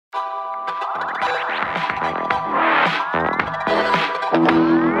Hello,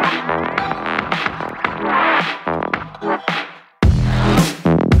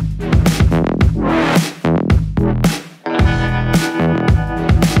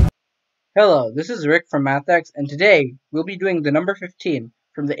 this is Rick from MathX, and today we'll be doing the number 15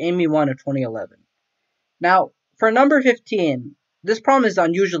 from the AIME I of 2011. Now, for number 15, this problem is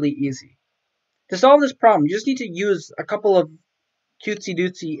unusually easy. To solve this problem, you just need to use a couple of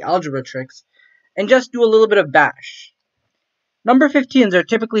cutesy-dootsy algebra tricks and just do a little bit of bash. Number 15s are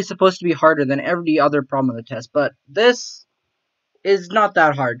typically supposed to be harder than every other problem on the test, but this is not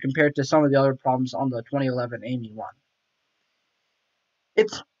that hard compared to some of the other problems on the 2011 AIME I.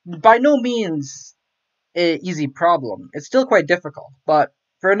 It's by no means an easy problem. It's still quite difficult, but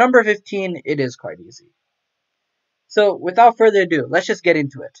for a number 15, it is quite easy. So, without further ado, let's just get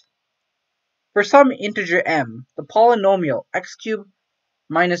into it. For some integer m, the polynomial x cubed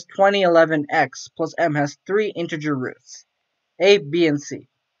minus 2011x plus m has three integer roots, a, b, and c.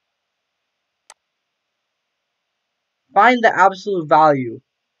 Find the absolute value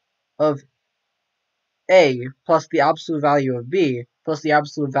of a plus the absolute value of b plus the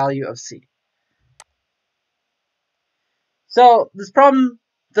absolute value of c. So, this problem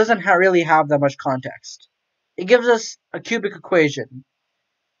doesn't really have that much context. It gives us a cubic equation,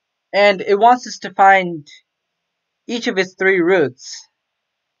 and it wants us to find each of its three roots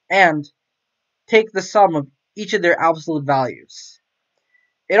and take the sum of each of their absolute values.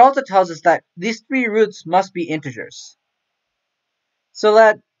 It also tells us that these three roots must be integers. So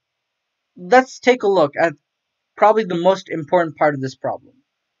let's take a look at probably the most important part of this problem,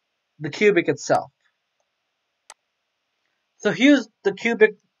 the cubic itself. So here's the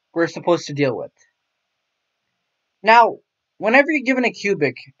cubic we're supposed to deal with. Now, whenever you're given a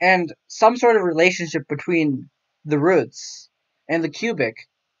cubic and some sort of relationship between the roots and the cubic,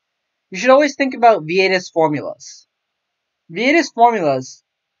 you should always think about Vieta's formulas. Vieta's formulas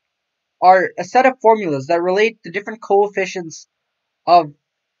are a set of formulas that relate the different coefficients of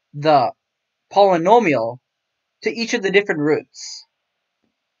the polynomial to each of the different roots.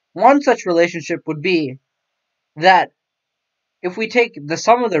 One such relationship would be that if we take the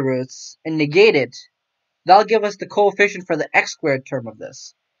sum of the roots and negate it, that'll give us the coefficient for the x squared term of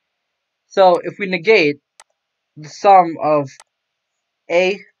this. So if we negate the sum of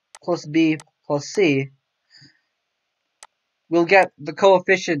a plus b plus c, we'll get the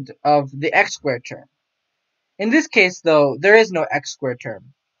coefficient of the x squared term. In this case, though, there is no x squared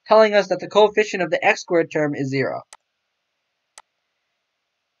term, telling us that the coefficient of the x squared term is 0.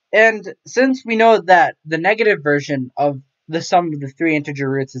 And since we know that the negative version of the sum of the three integer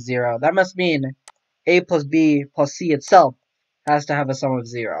roots is 0, that must mean a plus b plus c itself has to have a sum of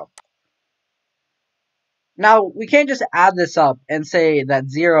 0. Now, we can't just add this up and say that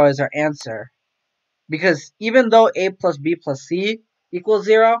 0 is our answer, because even though a plus b plus c equals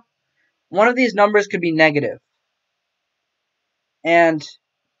 0, one of these numbers could be negative. And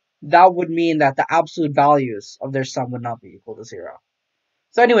that would mean that the absolute values of their sum would not be equal to 0.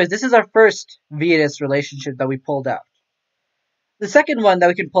 So anyways, this is our first Vieta's relationship that we pulled out. The second one that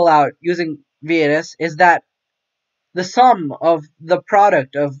we can pull out using Vieta's is that the sum of the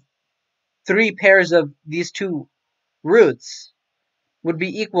product of three pairs of these two roots would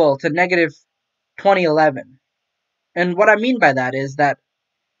be equal to negative 2011. And what I mean by that is that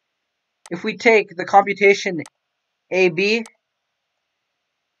if we take the computation AB,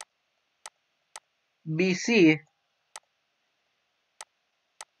 BC,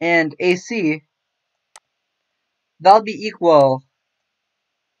 and AC, that'll be equal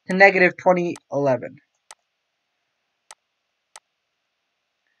to negative 2011.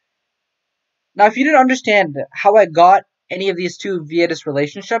 Now, if you didn't understand how I got any of these two Vieta's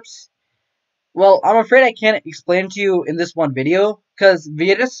relationships, well, I'm afraid I can't explain to you in this one video, because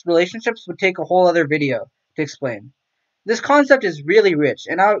Vieta's relationships would take a whole other video to explain. This concept is really rich,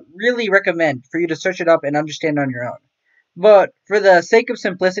 and I really recommend for you to search it up and understand on your own. But for the sake of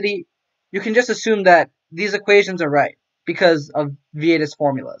simplicity, you can just assume that these equations are right because of Vieta's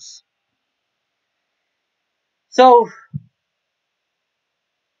formulas. So,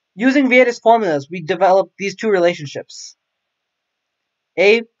 using Vieta's formulas, we develop these two relationships.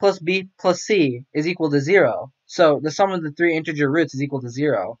 A plus b plus c is equal to 0, so the sum of the three integer roots is equal to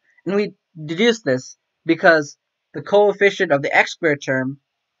 0. And we deduce this because the coefficient of the x squared term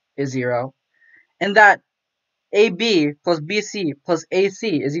is 0, and that AB plus BC plus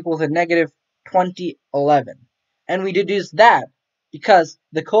AC is equal to negative 2011. And we deduce that because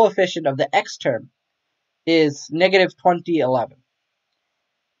the coefficient of the x term is negative 2011.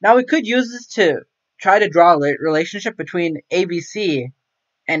 Now we could use this to try to draw a relationship between ABC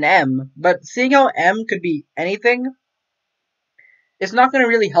and m, but seeing how m could be anything, it's not going to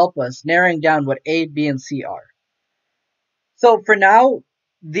really help us narrowing down what a, b, and c are. So for now,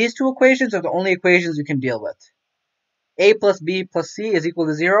 these two equations are the only equations we can deal with. A plus b plus c is equal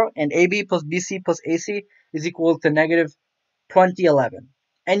to 0, and ab plus bc plus ac is equal to negative 2011.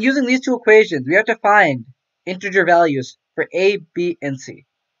 And using these two equations, we have to find integer values for a, b, and c.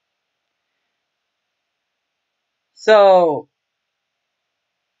 So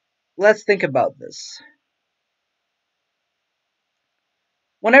let's think about this.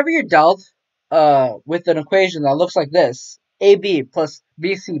 Whenever you're dealt with an equation that looks like this, ab plus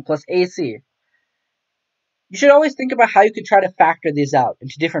bc plus ac, you should always think about how you could try to factor these out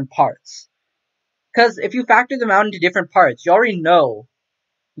into different parts. Because if you factor them out into different parts, you already know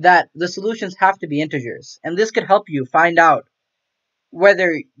that the solutions have to be integers. And this could help you find out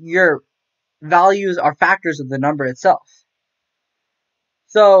whether your values are factors of the number itself.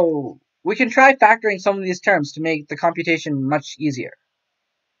 So we can try factoring some of these terms to make the computation much easier.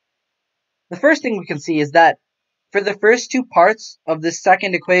 The first thing we can see is that for the first two parts of this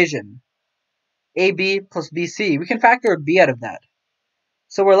second equation, AB plus BC, we can factor a B out of that.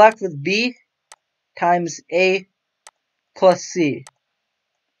 So we're left with B times A plus C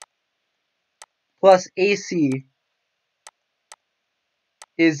plus AC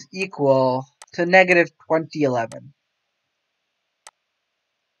is equal to negative 2011.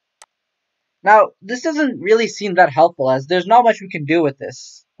 Now, this doesn't really seem that helpful as there's not much we can do with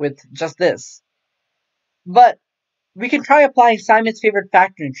this, with just this. But we can try applying Simon's favorite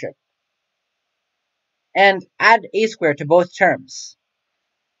factoring trick and add a squared to both terms.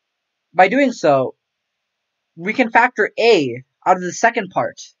 By doing so, we can factor a out of the second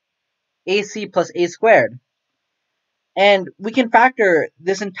part, ac plus a squared, and we can factor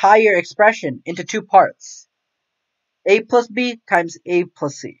this entire expression into two parts, a plus b times a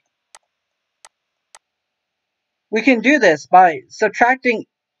plus c. We can do this by subtracting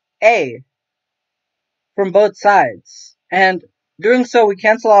a from both sides, and doing so we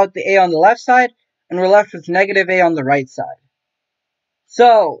cancel out the a on the left side, and we're left with negative a on the right side.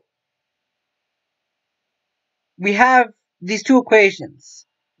 So we have these two equations.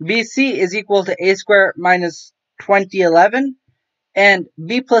 BC is equal to a squared minus 2011, and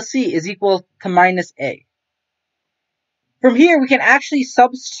b plus c is equal to minus a. From here, we can actually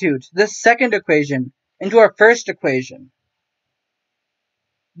substitute this second equation into our first equation,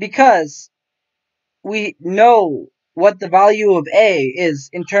 because we know what the value of a is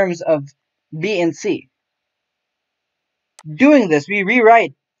in terms of b and c. Doing this, we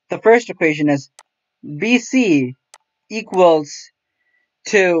rewrite the first equation as bc equals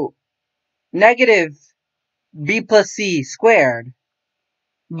to negative b plus c squared,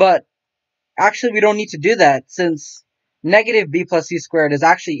 but actually we don't need to do that since negative b plus c squared is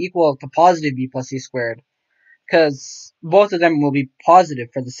actually equal to positive b plus c squared, because both of them will be positive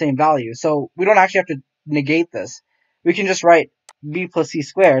for the same value. So we don't actually have to negate this. We can just write b plus c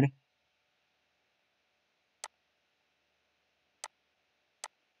squared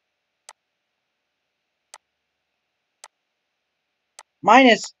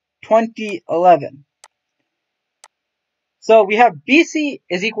minus 2011. So we have bc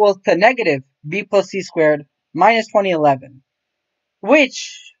is equal to negative b plus c squared minus 2011,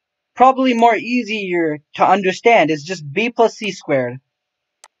 which probably more easier to understand is just b plus c squared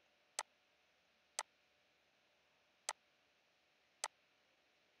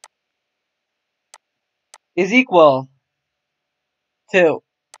is equal to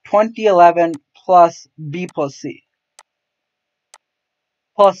 2011 plus b plus c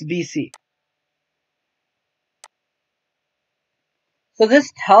plus bc. So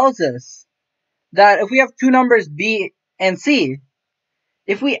this tells us that if we have two numbers b and c,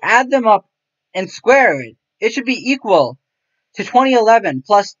 if we add them up and square it, it should be equal to 2011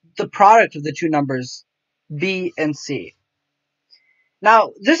 plus the product of the two numbers b and c.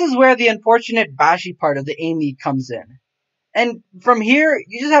 Now, this is where the unfortunate bashy part of the AIME comes in. And from here,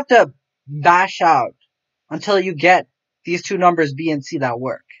 you just have to bash out until you get these two numbers b and c that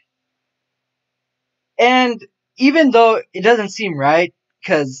work. And even though it doesn't seem right,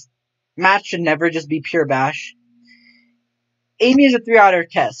 because math should never just be pure bash, AIME is a 3-hour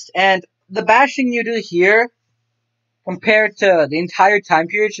test, and the bashing you do here compared to the entire time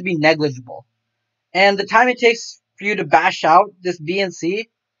period should be negligible. And the time it takes for you to bash out this B and C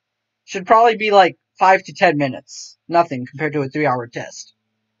should probably be like 5 to 10 minutes. Nothing compared to a 3-hour test.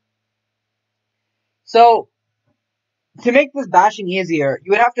 So, to make this bashing easier,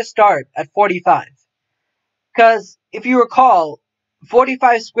 you would have to start at 45. Because, if you recall,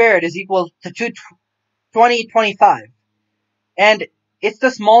 45 squared is equal to 2025. And it's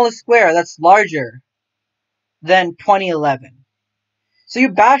the smallest square that's larger than 2011. So you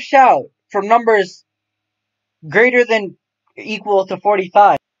bash out from numbers greater than or equal to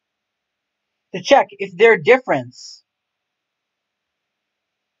 45 to check if their difference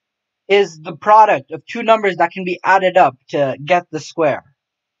is the product of two numbers that can be added up to get the square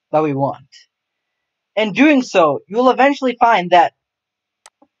that we want. In doing so, you will eventually find that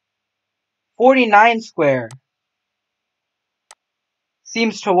 49 squared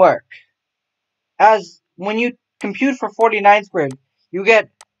seems to work. As when you compute for 49 squared, you get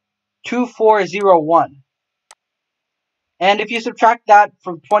 2401. And if you subtract that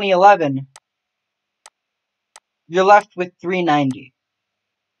from 2011, you're left with 390.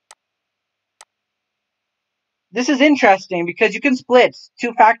 This is interesting because you can split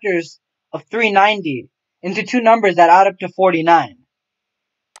two factors of 390 into two numbers that add up to 49.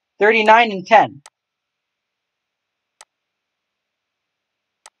 39 and 10.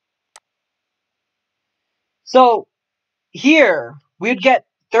 So here, we'd get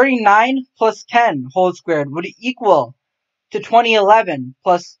 39 plus 10 whole squared would equal to 2011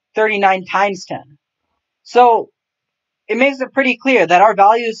 plus 39 times 10. So it makes it pretty clear that our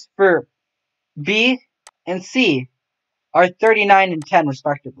values for B and C are 39 and 10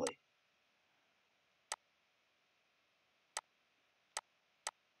 respectively.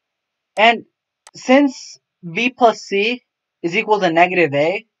 And since B plus C is equal to negative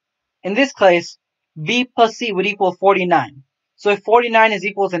A, in this case, B plus C would equal 49. So if 49 is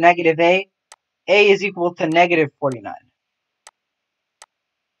equal to negative A is equal to negative 49.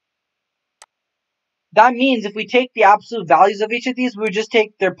 That means if we take the absolute values of each of these, we would just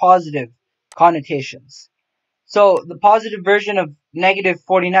take their positive connotations. So the positive version of negative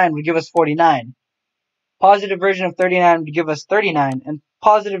 49 would give us 49. Positive version of 39 would give us 39. And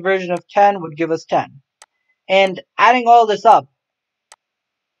positive version of 10 would give us 10. And adding all this up,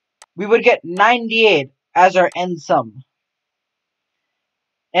 we would get 98 as our end sum.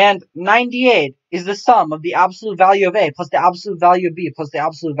 And 98 is the sum of the absolute value of A plus the absolute value of B plus the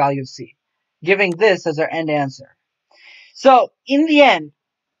absolute value of C, giving this as our end answer. So, in the end,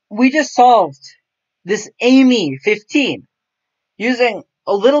 we just solved this AIME 15 using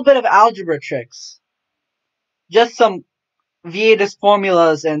a little bit of algebra tricks, just some Vieta's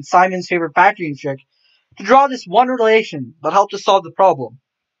formulas and Simon's favorite factoring trick, to draw this one relation that helped us solve the problem.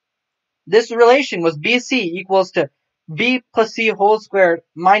 This relation was BC equals to B plus C whole squared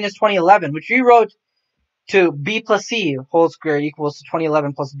minus 2011, which we wrote to B plus C whole squared equals to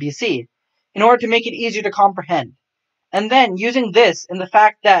 2011 plus BC, in order to make it easier to comprehend. And then, using this and the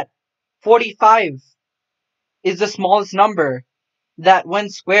fact that 45 is the smallest number that when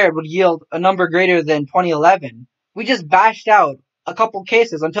squared would yield a number greater than 2011, we just bashed out a couple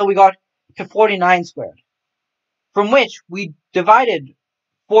cases until we got to 49 squared, from which we divided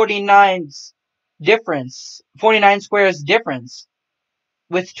 49 squares difference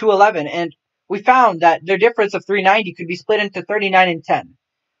with 211, and we found that their difference of 390 could be split into 39 and 10,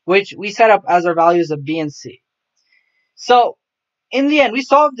 which we set up as our values of B and C. So, in the end, we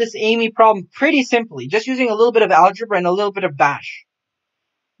solved this AIME problem pretty simply, just using a little bit of algebra and a little bit of bash.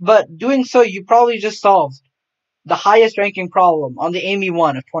 But doing so, you probably just solved the highest ranking problem on the AIME I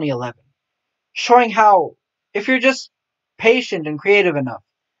of 2011, showing how, if you're just patient and creative enough,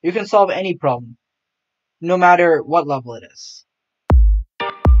 you can solve any problem, no matter what level it is.